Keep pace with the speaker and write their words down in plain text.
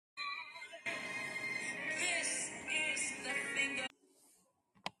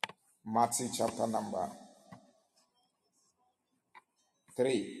Matthew chapter number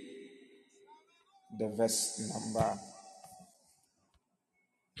 3, the verse number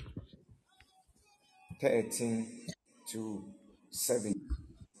 13 to 7.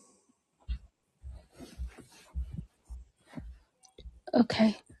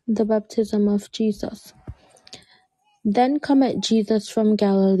 Okay, the baptism of Jesus. Then cometh Jesus from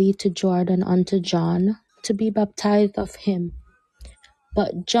Galilee to Jordan unto John, to be baptized of him.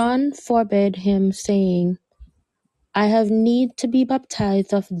 But John forbade him, saying, I have need to be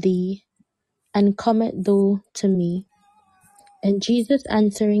baptized of thee, and cometh thou to me? And Jesus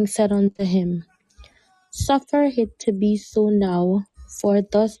answering said unto him, Suffer it to be so now, for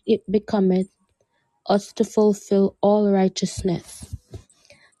thus it becometh us to fulfill all righteousness.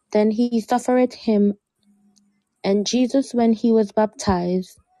 Then he suffered him. And Jesus, when he was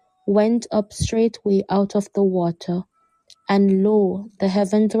baptized, went up straightway out of the water, and lo, the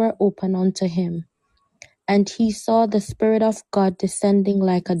heavens were opened unto him. And he saw the Spirit of God descending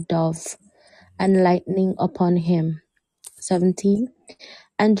like a dove, and lighting upon him. 17.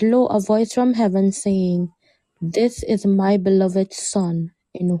 And lo, a voice from heaven saying, This is my beloved Son,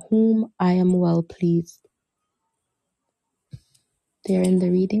 in whom I am well pleased. There in the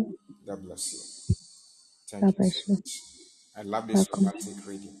reading. God bless you. God Thank you so bless you. much. I love this Welcome. romantic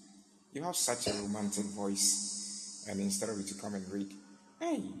reading. You have such a romantic voice, and instead of you to come and read,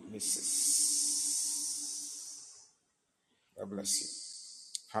 hey, Mrs. God bless you.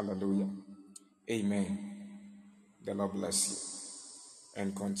 Hallelujah. Amen. The Lord bless you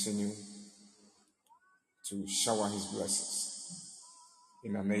and continue to shower his blessings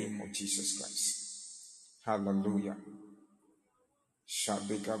in the name of Jesus Christ. Hallelujah.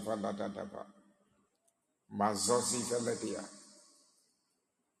 Shabika valadadaba. Mazozi veledia.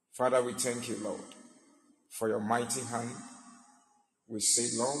 Father, we thank you, Lord, for your mighty hand. We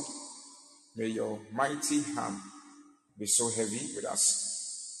say, Lord, may your mighty hand be so heavy with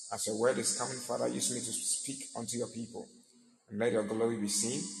us. As your word is coming, Father, use me to speak unto your people, and let your glory be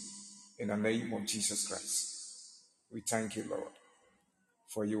seen in the name of Jesus Christ. We thank you, Lord,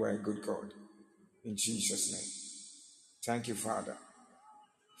 for you are a good God. In Jesus' name. Thank you, Father,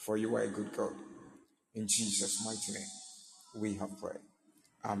 for you are a good God. In Jesus' mighty name, we have prayed.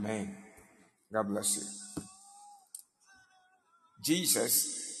 Amen. God bless you.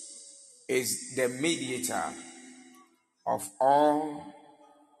 Jesus is the mediator of all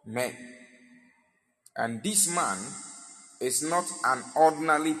men. And this man is not an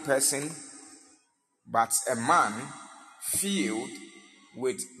ordinary person, but a man filled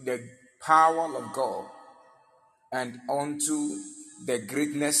with the power of God and unto the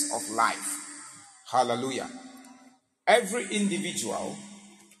greatness of life. Hallelujah. Every individual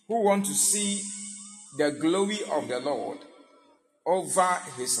who wants to see the glory of the Lord over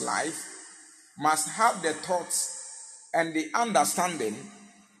his life must have the thoughts and the understanding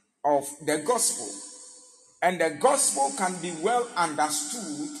of the gospel. And the gospel can be well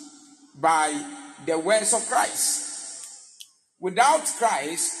understood by the words of Christ. Without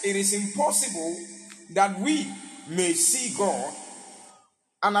Christ, it is impossible that we may see God.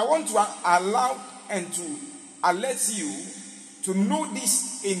 And I want to allow and to alert you to know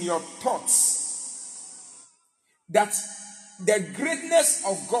this in your thoughts, that the greatness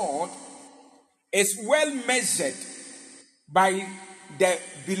of God is well measured by the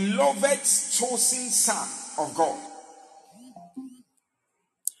beloved chosen Son of God.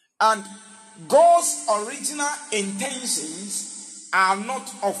 And God's original intentions are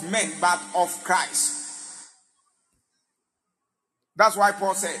not of men but of Christ. That's why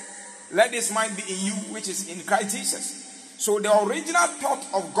Paul said, let this mind be in you which is in Christ Jesus. So the original thought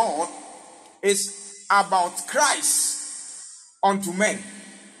of God is about Christ unto men.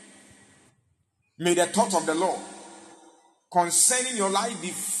 May the thought of the Lord concerning your life be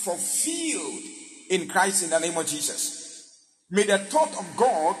fulfilled in Christ in the name of Jesus. May the thought of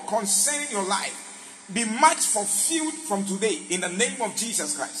God concerning your life be much fulfilled from today in the name of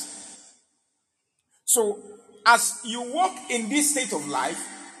Jesus Christ. So, as you walk in this state of life,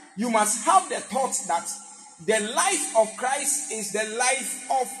 you must have the thought that the life of Christ is the life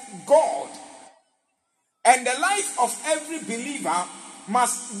of God. And the life of every believer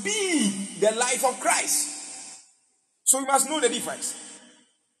must be the life of Christ. So you must know the difference.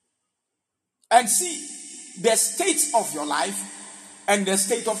 And see the state of your life and the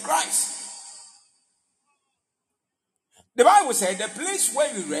state of Christ. The Bible said, the place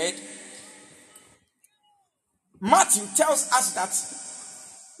where we read, Matthew tells us that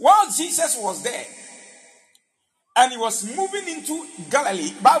while Jesus was there and he was moving into Galilee,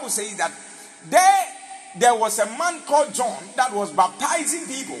 the Bible says that there was a man called John that was baptizing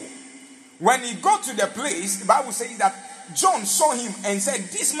people. When he got to the place, the Bible says that John saw him and said,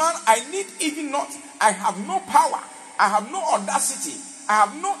 "This man I need even not. I have no power. I have no audacity. I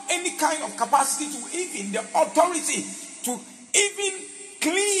have no any kind of capacity to even the authority to even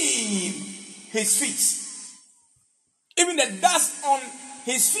clean his feet. Even the dust on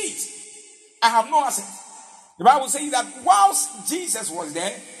his feet, I have no access." The Bible says that whilst Jesus was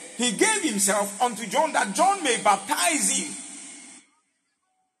there, he gave himself unto John that John may baptize him.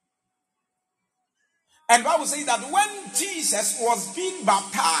 And the Bible says that when Jesus was being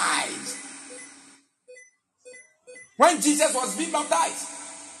baptized,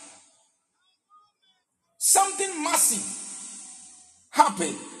 something massive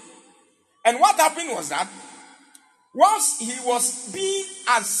happened. And what happened was that once he was being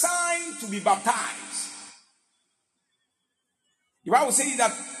assigned to be baptized, the Bible says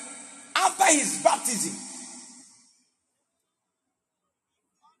that after his baptism,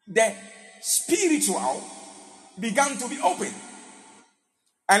 the spiritual began to be open.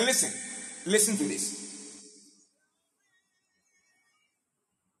 And listen to this.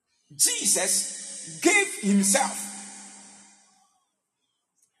 Jesus gave himself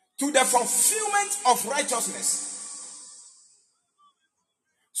to the fulfillment of righteousness.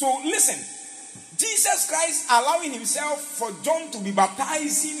 So listen, Jesus Christ allowing himself for John to be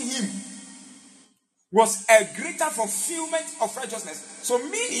baptizing him was a greater fulfillment of righteousness. So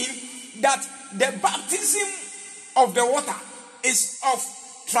meaning that the baptism of the water is of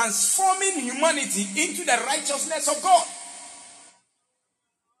transforming humanity into the righteousness of God.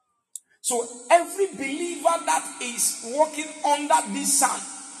 So every believer that is walking under this sun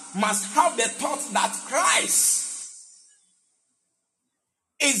must have the thought that Christ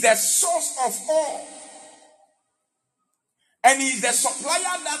is the source of all. And he is the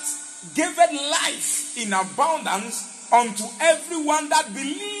supplier that giveth life in abundance unto everyone that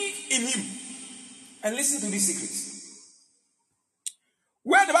believe in him. And listen to this secret.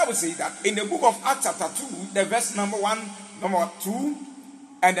 Where the Bible says that in the book of Acts chapter 2, the verse number 1, number 2,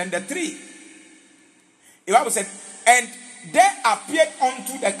 and then the 3. The Bible said, "And there appeared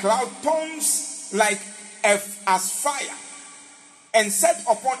unto the cloud tongues like as fire, and set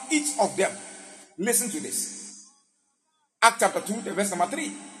upon each of them." Listen to this. Acts chapter 2, the verse number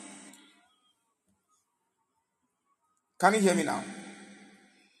 3. Can you hear me now?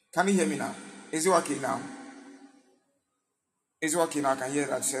 Can you hear me now? Is it working now? Is it working now? I can hear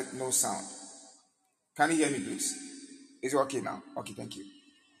that said no sound. Can you hear me, please? Is it working now? Okay, thank you.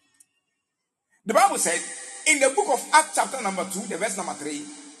 The Bible said in the book of Acts chapter number 2, the verse number 3,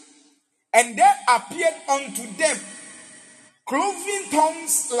 "And there appeared unto them cloven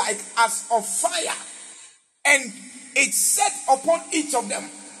tongues like as of fire, and it set upon each of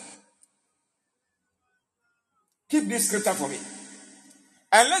them." Keep this scripture for me.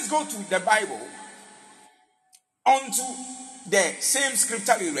 And let's go to the Bible, onto the same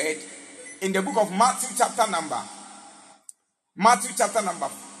scripture we read in the book of Matthew chapter number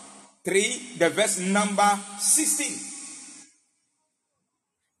 3, the verse number 16.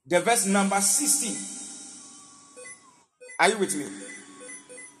 The verse number 16. Are you with me?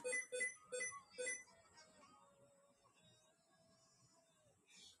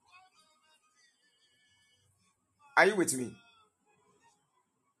 Are you with me?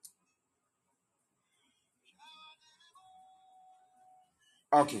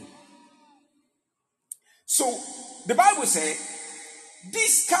 Okay. So the Bible said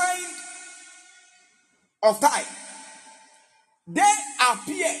this kind of time, there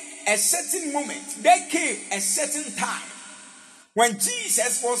appeared a certain moment, there came a certain time when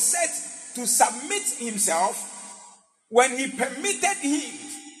Jesus was set to submit himself, when he permitted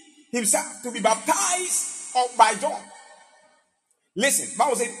himself to be baptized by John. Listen,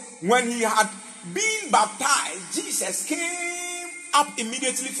 Bible said when he had been baptized, Jesus came up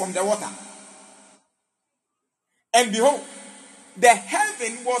immediately from the water. And behold, the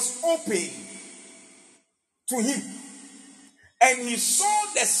heaven was open to him. And he saw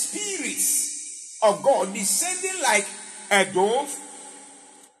the spirits of God descending like a dove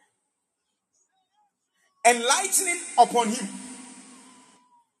and lightning upon him.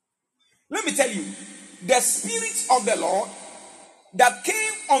 Let me tell you, the Spirit of the Lord that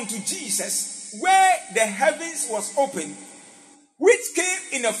came unto Jesus where the heavens was open, which came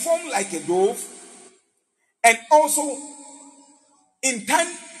in a form like a dove, and also in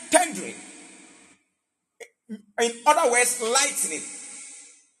thundering, in other words, lightning.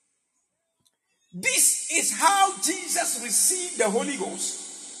 This is how Jesus received the Holy Ghost.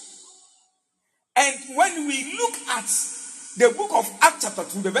 And when we look at the book of Acts chapter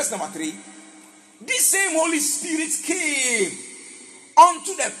 2, the verse number 3, this same Holy Spirit came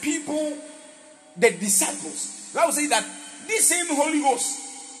unto the people the disciples. The Bible says that this same Holy Ghost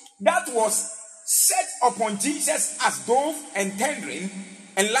that was set upon Jesus as dove and tendering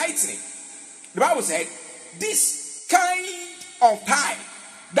and lightning. The Bible said this kind of time,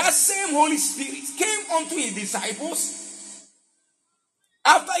 that same Holy Spirit came unto his disciples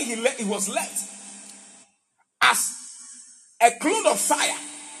after he was left as a cloud of fire.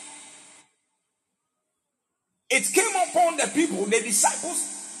 It came upon the people, the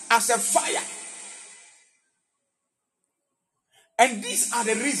disciples, as a fire. And these are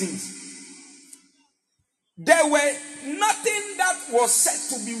the reasons. There were nothing that was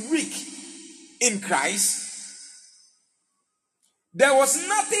said to be weak in Christ. There was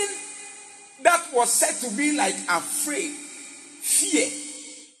nothing that was said to be like afraid, fear.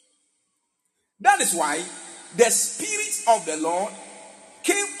 That is why the Spirit of the Lord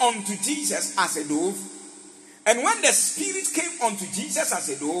came unto Jesus as a dove. And when the Spirit came unto Jesus as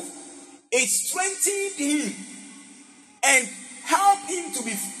a dove, it strengthened him and helped him to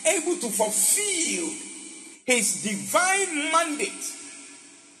be able to fulfill his divine mandate.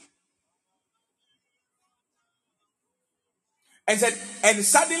 And said, and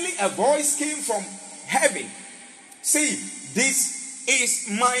suddenly a voice came from heaven, saying, "This is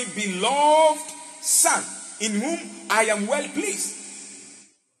my beloved Son, in whom I am well pleased."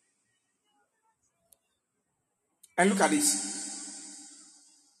 And look at this.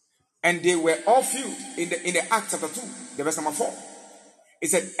 And they were all filled in the Acts chapter 2, the verse number 4. It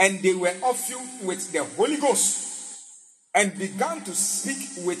said, and they were all filled with the Holy Ghost and began to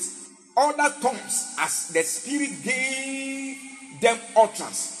speak with other tongues as the Spirit gave them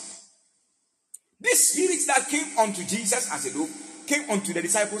utterance. This Spirit that came unto Jesus as a dove came unto the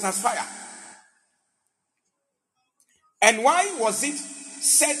disciples as fire. And why was it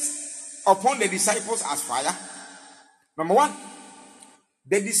set upon the disciples as fire? Number one,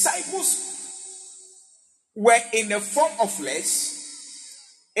 the disciples were in the form of flesh.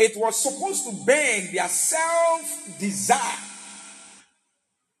 It was supposed to burn their self-desire.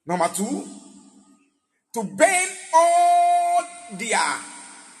 Number two, to burn all their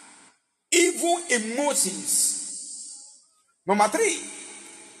evil emotions. Number three,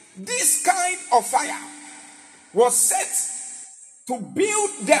 this kind of fire was set to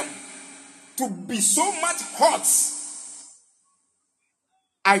build them to be so much hot.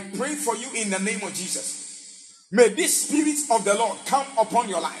 I pray for you in the name of Jesus. May this Spirit of the Lord come upon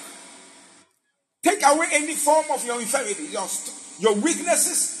your life. Take away any form of your infirmity, your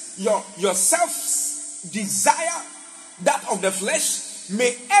weaknesses, your self-desire, that of the flesh.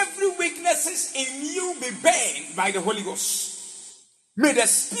 May every weaknesses in you be burned by the Holy Ghost. May the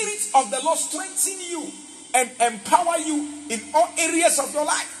Spirit of the Lord strengthen you and empower you in all areas of your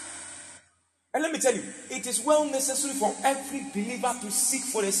life. And let me tell you, it is well necessary for every believer to seek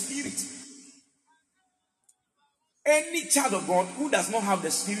for the Spirit. Any child of God who does not have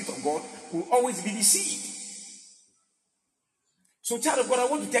the Spirit of God will always be deceived. So, child of God, I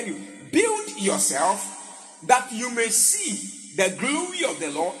want to tell you, build yourself that you may see the glory of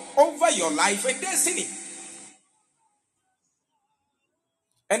the Lord over your life and destiny.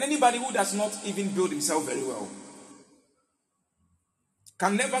 And anybody who does not even build himself very well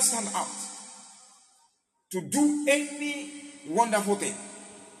can never stand out to do any wonderful thing.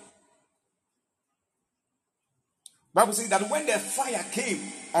 Bible says that when the fire came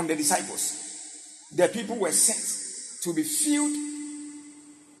on the disciples, the people were set to be filled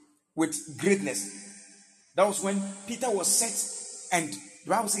with greatness. That was when Peter was set, and the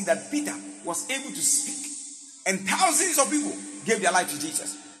Bible says that Peter was able to speak, and thousands of people gave their life to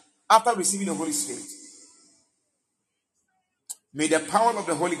Jesus after receiving the Holy Spirit. May the power of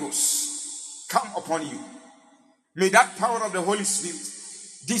the Holy Ghost come upon you. May that power of the Holy Spirit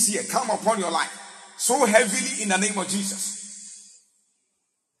this year come upon your life so heavily in the name of Jesus.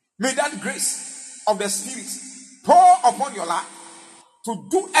 May that grace of the Spirit pour upon your life to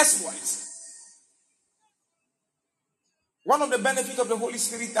do exploits. One of the benefits of the Holy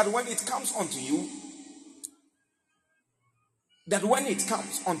Spirit, that when it comes unto you,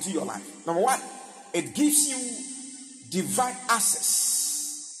 your life, number one, it gives you divine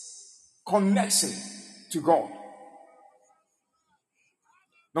access, connection to God.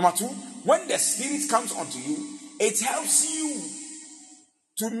 Number two, when the Spirit comes unto you, it helps you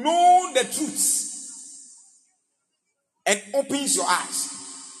to know the truths and opens your eyes.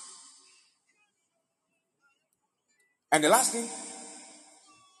 And the last thing,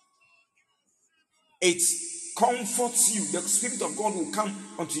 it comforts you. The Spirit of God will come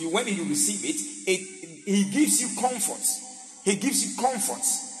unto you when you receive it. He gives you comfort. He gives you comfort.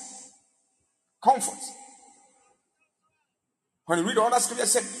 Comfort. When you read the other scripture,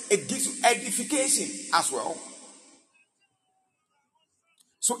 said it gives you edification as well.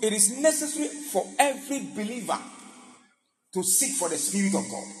 So it is necessary for every believer to seek for the Spirit of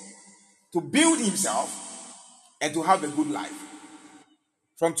God, to build himself and to have a good life.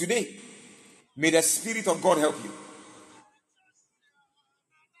 From today, may the Spirit of God help you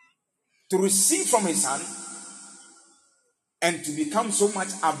to receive from his hand and to become so much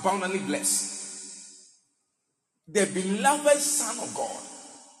abundantly blessed. The beloved Son of God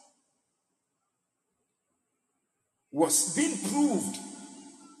was being proved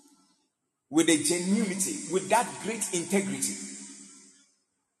with a genuinity, with that great integrity.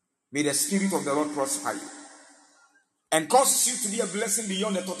 May the Spirit of the Lord prosper you and cause you to be a blessing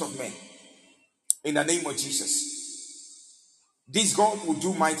beyond the thought of men. In the name of Jesus, this God will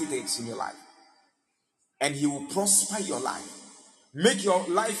do mighty things in your life, and he will prosper your life, make your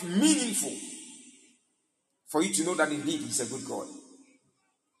life meaningful, for you to know that indeed he's a good God.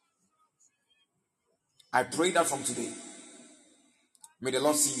 I pray that from today, may the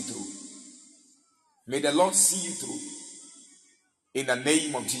Lord see you through. May the Lord see you through. In the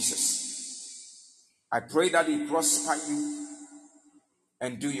name of Jesus, I pray that he prosper you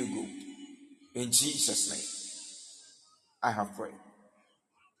and do you good. In Jesus' name, I have prayed.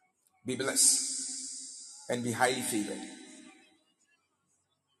 Be blessed and be highly favored.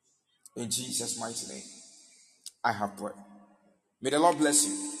 In Jesus' mighty name, I have prayed. May the Lord bless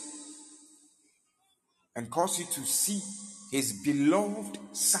you and cause you to see his beloved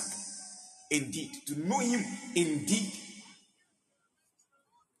Son indeed, to know him indeed.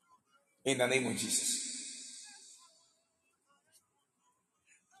 In the name of Jesus.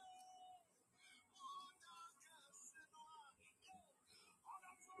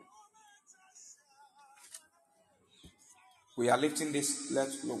 We are lifting this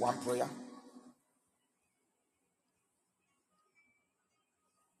one prayer.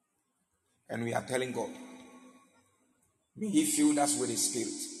 And we are telling God, may he fill us with his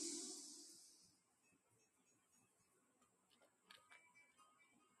Spirit.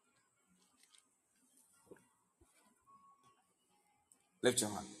 Lift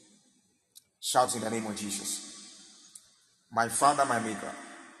your hand. Shout in the name of Jesus. My Father, my Maker,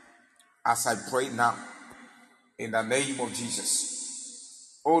 as I pray now, in the name of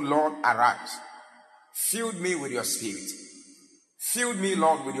Jesus, oh Lord, arise. Fill me with your Spirit. Fill me,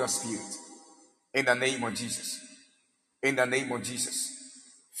 Lord, with your Spirit. In the name of Jesus. In the name of Jesus.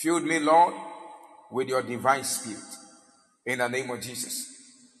 Fill me, Lord, with your divine Spirit. In the name of Jesus.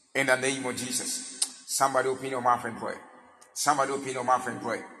 In the name of Jesus. Somebody open your mouth and pray. Somebody open your mouth and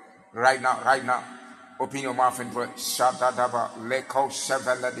pray. Right now, right now. Open your mouth and pray. Shadadaba leko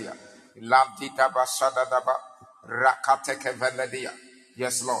sheveladia. Lamdidaba shadadaba rakateke veladia.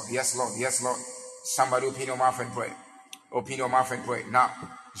 Yes, Lord. Yes, Lord. Yes, Lord. Somebody open your mouth and pray. Open your mouth and pray. Now.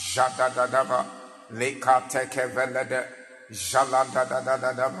 Jadadadaba lekateke velade.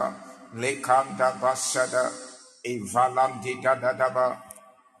 Jaladadadadaba lekandaba shada. Evalandidadadaba.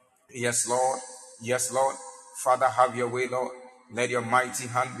 Yes, Lord. Yes, Lord. Father, have your way, Lord. Let your mighty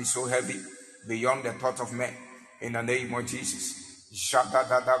hand be so heavy beyond the thought of men. In the name of Jesus.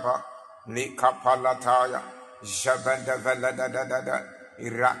 Jadadadaba, likapalataya, jabandaveladadadada,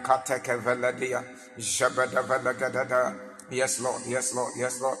 irakateke jabadaveladadada. Yes, Lord. Yes, Lord.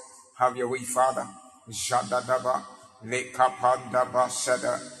 Yes, Lord. Have your way, Father. Jadadaba, likapandaba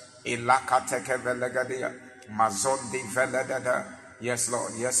shada, ilakateke velagadia, mazondi veladada. Yes,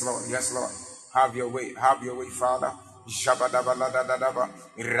 Lord. Yes, Lord. Yes, Lord. Have your way. Have your way, Father. Jabadabaladadadaba.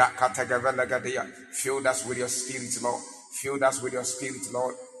 Irakatagavalagadia. Fill us with your spirit, Lord. Fill us with your spirit,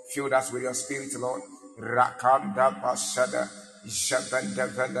 Lord. Fill us with your spirit, Lord. Rakanda basada.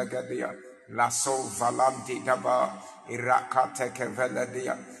 Jabandavalagadia. Lasso valanti daba.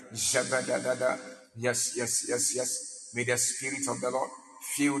 Irakatagavaladia. Jabadadada. Yes, yes, yes, yes. May the spirit of the Lord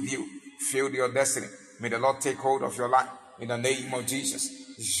fill you. Fill your destiny. May the Lord take hold of your life. In the name of Jesus.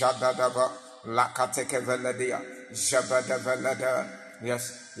 Jadadaba lakateke veladia. Jabadavalada.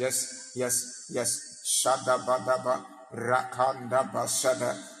 Yes, yes, yes, yes. Shadabadaba rakanda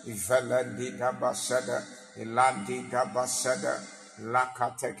basada. Velandi dabasada. Ilandi dabasada.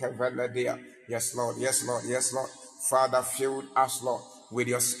 Lakateke veladia. Yes, Lord, yes, Lord, yes, Lord. Father, fill us, Lord, with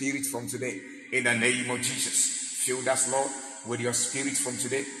your spirit from today. In the name of Jesus. Fill us, Lord, with your spirit from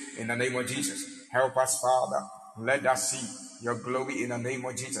today. In the name of Jesus. Help us, Father. Let us see your glory in the name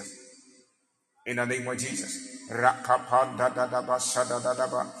of Jesus. In the name of Jesus. Rakapanda dadaba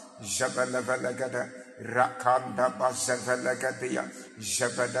shadadadaba. Jabalavalagada. Rakanda bazavalagadia.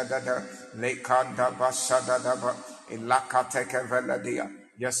 Jabadadada. Lekanda basadadaba. Ilakateke veladia.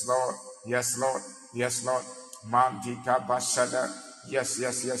 Yes, Lord. Yes, Lord. Yes, Lord. Mandika Basada. Yes,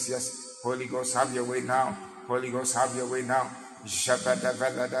 yes, yes, yes. Holy Ghost, have your way now. Holy Ghost, have your way now. Jabada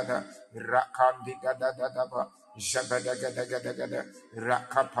Veladada. Rakandi Gada Gada. Jabada Gada Gada Gada.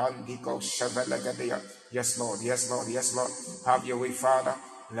 Rakapandiko Shavalagadia. Yes, Lord, yes, Lord, yes, Lord. Have your way, Father.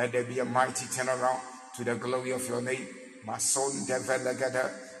 Let there be a mighty turnaround to the glory of your name. Mason de Velagada.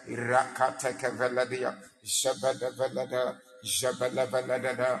 Rakateka Veladia. Jabada Velada. Jabala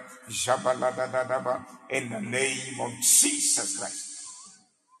Velada. Jabala Dadaba. In the name of Jesus Christ.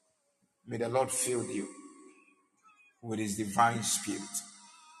 May the Lord fill you with his divine spirit.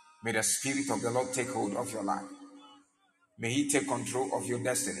 May the spirit of the Lord take hold of your life. May he take control of your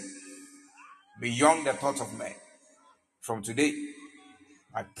destiny beyond the thoughts of men. From today,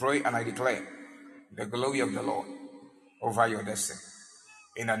 I pray and I declare the glory of the Lord over your destiny.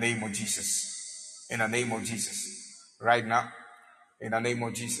 In the name of Jesus. In the name of Jesus. Right now, in the name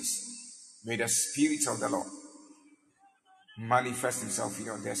of Jesus, may the spirit of the Lord manifest himself in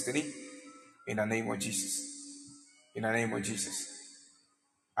your destiny. In the name of Jesus. In the name of Jesus.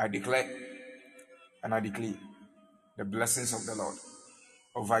 I declare and I declare the blessings of the Lord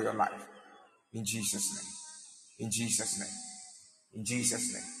over your life. In Jesus' name. In Jesus' name. In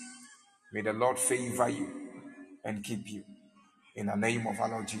Jesus' name. May the Lord favor you and keep you. In the name of our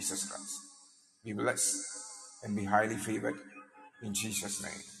Lord Jesus Christ. Be blessed and be highly favored. In Jesus'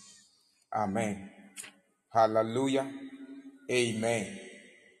 name. Amen. Hallelujah. Amen.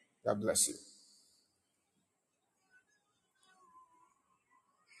 God bless you.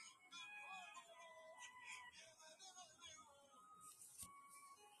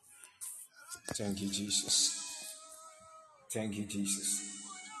 Thank you, Jesus. Thank you, Jesus.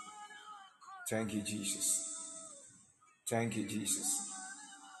 Thank you, Jesus. Thank you, Jesus.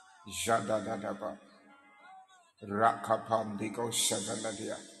 Jadadadaba. Rakapandigo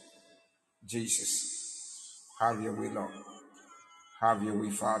Shagaladia. Jesus. Have your way, Lord. Have your way,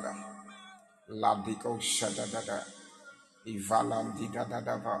 Father. Ladigo Shadadada. Ivalam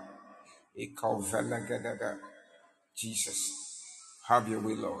Didadadava. Ikovelegedada. Jesus. Have your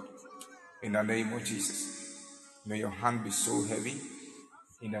way, Lord. In the name of Jesus. May your hand be so heavy.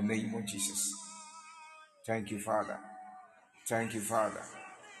 In the name of Jesus. Thank you, Father. Thank you, Father.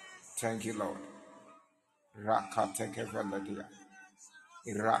 Thank you, Lord. Rakatekeveladia.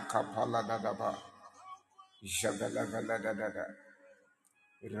 Rakapaladadaba. Jabeleveladadada.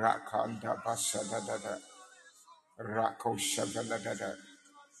 Rakanda basadadada. Rakoshaveladada.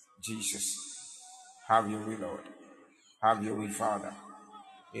 Jesus. Have your way, Lord. Have your way, Father.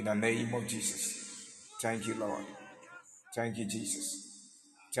 In the name of Jesus. Thank you, Lord. Thank you, Jesus.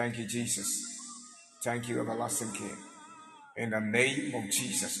 Thank you, Jesus. Thank you, everlasting King. In the name of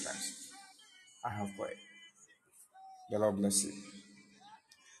Jesus Christ, I have prayed. The Lord bless you.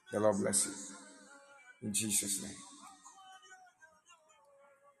 The Lord bless you. In Jesus' name.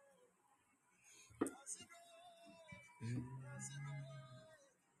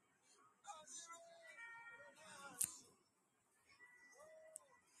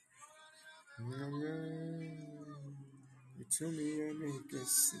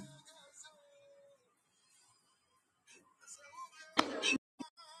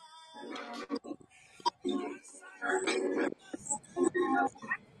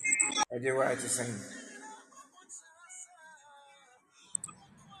 I did what I had to sing.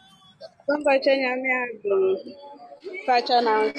 Pacha nyame agbo. Pacha na